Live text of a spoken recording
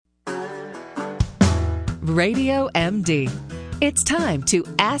Radio MD. It's time to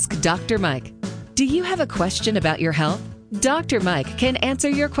Ask Dr. Mike. Do you have a question about your health? Dr. Mike can answer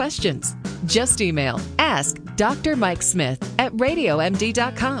your questions. Just email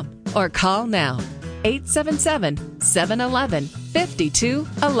ask.drmikesmith@radiomd.com or call now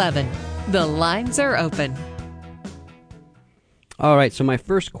 877-711-5211. The lines are open. All right, so my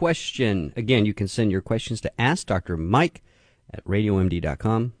first question, again, you can send your questions to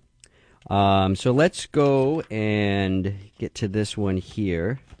askdrmike@radiomd.com. So let's go and get to this one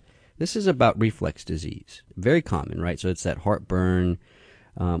here. This is about reflux disease. Very common, right? So it's that heartburn.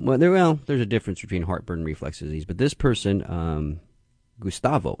 There's a difference between heartburn and reflux disease, but this person,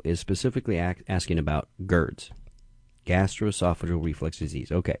 Gustavo, is specifically asking about GERDs, gastroesophageal reflux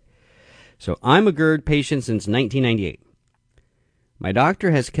disease. Okay, so I'm a GERD patient since 1998. My doctor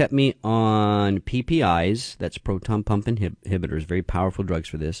has kept me on PPIs, that's proton pump inhibitors, very powerful drugs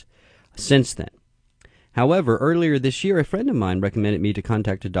for this, since then. However, earlier this year, a friend of mine recommended me to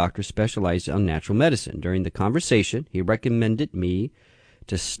contact a doctor specialized on natural medicine. During the conversation, he recommended me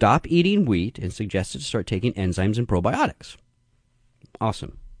to stop eating wheat and suggested to start taking enzymes and probiotics.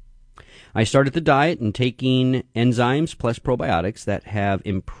 Awesome. I started the diet and taking enzymes plus probiotics that have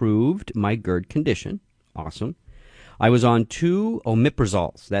improved my GERD condition. Awesome. I was on 2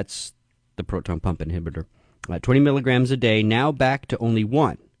 omeprazoles, that's the proton pump inhibitor, 20 milligrams a day, now back to only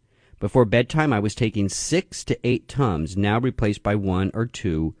 1. Before bedtime, I was taking 6 to 8 Tums, now replaced by 1 or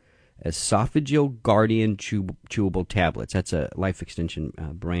 2 esophageal guardian chewable tablets. That's a life extension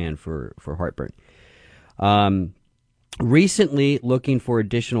brand for heartburn. Recently, looking for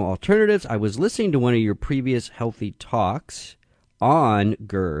additional alternatives, I was listening to one of your previous healthy talks on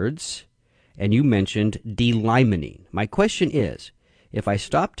GERDs, and you mentioned D-limonene. My question is, if I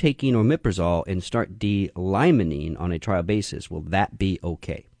stop taking omeprazole and start D-limonene on a trial basis, will that be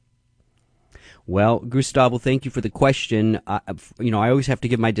okay? Well, Gustavo, thank you for the question. I always have to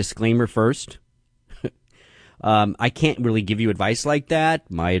give my disclaimer first. I can't really give you advice like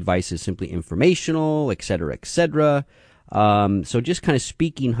that. My advice is simply informational, et cetera, et cetera. So just kind of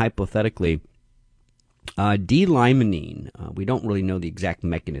speaking hypothetically, D-limonene, we don't really know the exact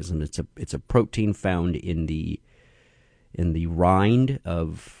mechanism. It's a protein found in the rind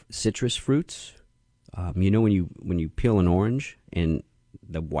of citrus fruits. When you peel an orange and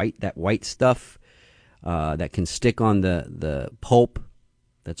that white stuff that can stick on the pulp,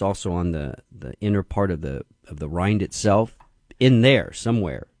 that's also on the inner part of the rind itself. In there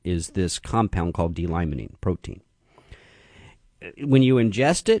somewhere is this compound called D-limonene protein. When you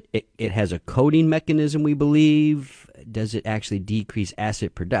ingest it, it has a coating mechanism, we believe. Does it actually decrease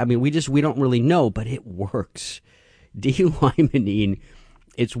acid production? I mean, we don't really know, but it works. D-limonene,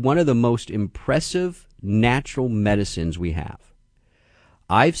 it's one of the most impressive natural medicines we have.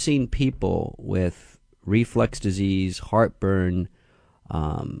 I've seen people with reflux disease, heartburn,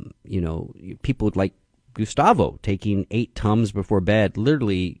 people like Gustavo taking 8 Tums before bed,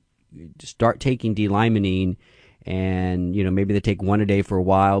 literally start taking D-limonene, and maybe they take 1 a day for a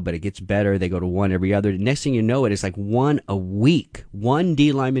while, but it gets better. They go to 1 every other. Next thing you know, it's like 1 a week. 1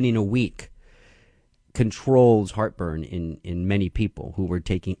 D-limonene a week controls heartburn in many people who were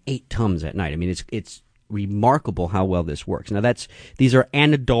taking 8 Tums at night. I mean, it's remarkable how well this works. Now these are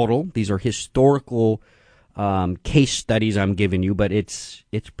anecdotal, these are historical case studies I'm giving you, but it's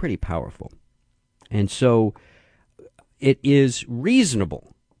pretty powerful. And so it is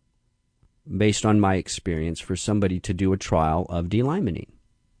reasonable, based on my experience, for somebody to do a trial of D-limonene.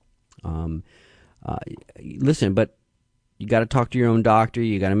 Listen, but you got to talk to your own doctor.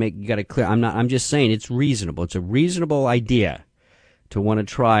 You got to clear. I'm just saying it's reasonable. It's a reasonable idea to want to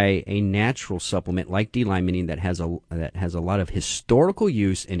try a natural supplement like D-limonene that has a lot of historical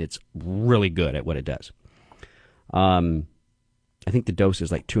use, and it's really good at what it does. I think the dose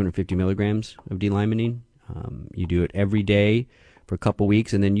is like 250 milligrams of D-limonene. You do it every day for a couple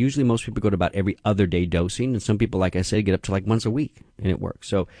weeks, and then usually most people go to about every other day dosing, and some people, like I said, get up to like once a week, and it works.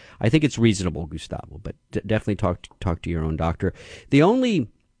 So I think it's reasonable, Gustavo, but definitely talk to your own doctor. The only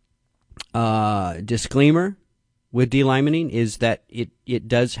disclaimer with D-limonene is that it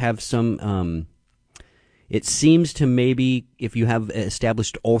does have some, it seems to maybe, if you have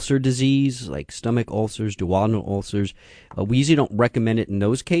established ulcer disease, like stomach ulcers, duodenal ulcers, we usually don't recommend it in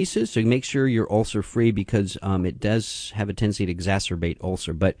those cases. So make sure you're ulcer free, because it does have a tendency to exacerbate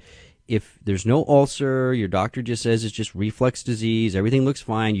ulcer. But if there's no ulcer, your doctor just says it's just reflux disease, everything looks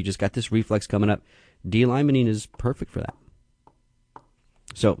fine, you just got this reflux coming up, D-limonene is perfect for that.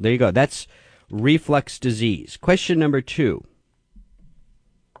 So there you go. That's reflux disease. Question number 2.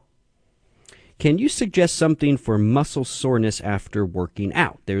 Can you suggest something for muscle soreness after working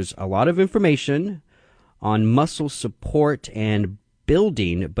out? There's a lot of information on muscle support and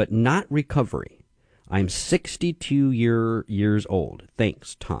building, but not recovery. I'm 62 years old.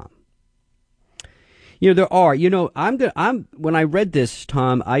 Thanks, Tom. There are. When I read this,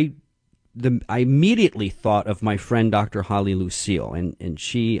 Tom, I immediately thought of my friend Dr. Holly Lucille, and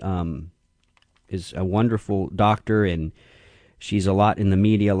she is a wonderful doctor, and she's a lot in the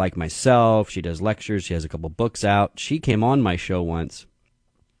media like myself. She does lectures. She has a couple books out. She came on my show once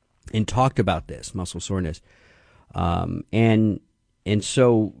and talked about this, muscle soreness. And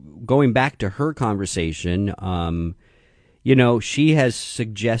so going back to her conversation, she has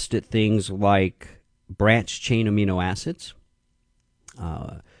suggested things like branched chain amino acids,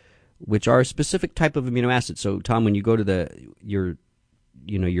 which are a specific type of amino acid. So, Tom, when you go to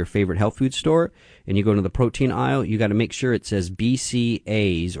your favorite health food store and you go to the protein aisle, you got to make sure it says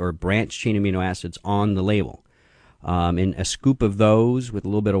BCAAs or branched chain amino acids on the label. And a scoop of those with a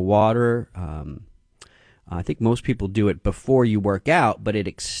little bit of water. I think most people do it before you work out, but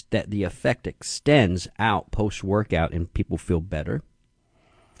the effect extends out post-workout and people feel better.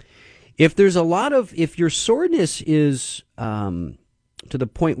 If your soreness is to the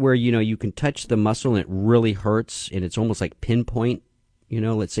point where, you can touch the muscle and it really hurts and it's almost like pinpoint,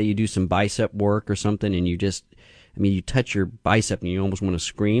 let's say you do some bicep work or something and you touch your bicep and you almost want to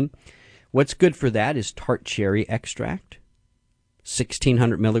scream. What's good for that is tart cherry extract,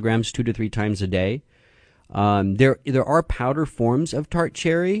 1,600 milligrams 2 to 3 times a day. There are powder forms of tart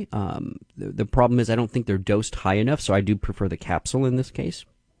cherry. The problem is I don't think they're dosed high enough, so I do prefer the capsule in this case.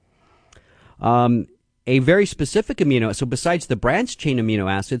 A very specific amino, so besides the branched chain amino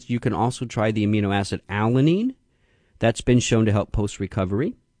acids, you can also try the amino acid alanine. That's been shown to help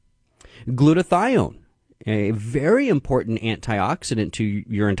post-recovery. Glutathione, a very important antioxidant to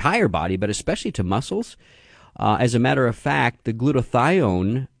your entire body, but especially to muscles. As a matter of fact, the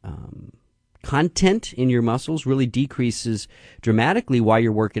glutathione content in your muscles really decreases dramatically while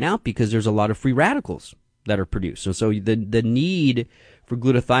you're working out because there's a lot of free radicals that are produced. So the need for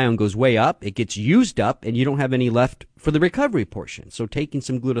glutathione goes way up, it gets used up, and you don't have any left for the recovery portion. So taking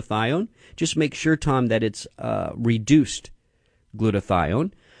some glutathione, just make sure, Tom, that it's reduced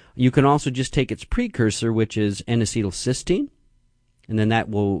glutathione. You can also just take its precursor, which is N-acetylcysteine, and then that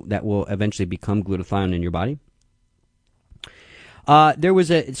will eventually become glutathione in your body.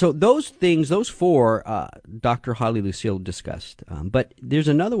 Those four, Dr. Holly Lucille discussed. But there's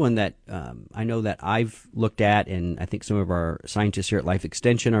another one that I know that I've looked at, and I think some of our scientists here at Life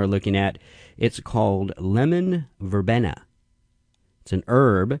Extension are looking at. It's called lemon verbena. It's an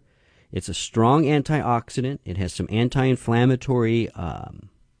herb. It's a strong antioxidant. It has some anti-inflammatory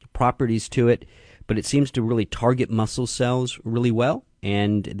properties to it, but it seems to really target muscle cells really well.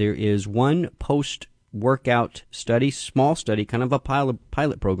 And there is one post-workout study, small study, kind of a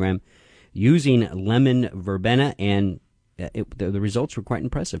pilot program, using lemon verbena, and the results were quite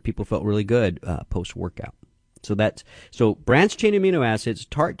impressive. People felt really good post-workout. So branched chain amino acids,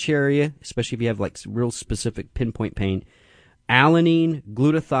 tart cherry, especially if you have like real specific pinpoint pain, alanine,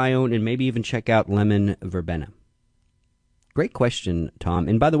 glutathione, and maybe even check out lemon verbena. Great question, Tom.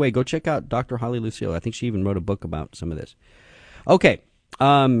 And by the way, go check out Dr. Holly Lucille. I think she even wrote a book about some of this. Okay.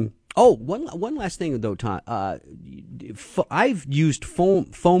 One last thing though, Tom. I've used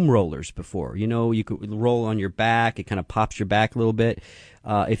foam rollers before. You could roll on your back. It kind of pops your back a little bit.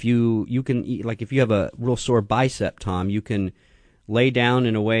 If you have a real sore bicep, Tom, you can lay down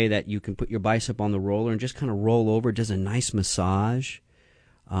in a way that you can put your bicep on the roller and just kind of roll over. It does a nice massage.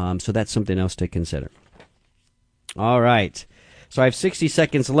 So that's something else to consider. All right. So I have 60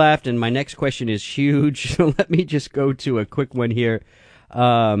 seconds left, and my next question is huge. So let me just go to a quick one here.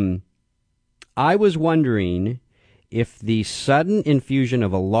 I was wondering if the sudden infusion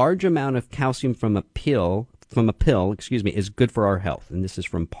of a large amount of calcium from a pill, is good for our health. And this is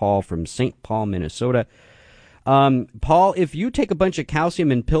from Paul from St. Paul, Minnesota. Paul, if you take a bunch of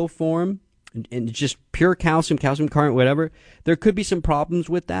calcium in pill form, and just pure calcium carbonate, whatever, there could be some problems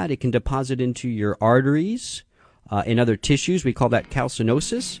with that. It can deposit into your arteries. In other tissues, we call that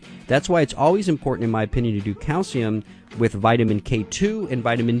calcinosis. That's why it's always important, in my opinion, to do calcium with vitamin K2 and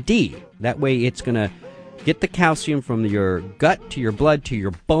vitamin D. That way it's going to get the calcium from your gut to your blood to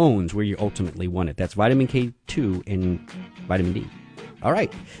your bones where you ultimately want it. That's vitamin K2 and vitamin D. All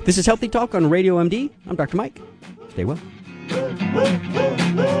right. This is Healthy Talk on Radio MD. I'm Dr. Mike. Stay well.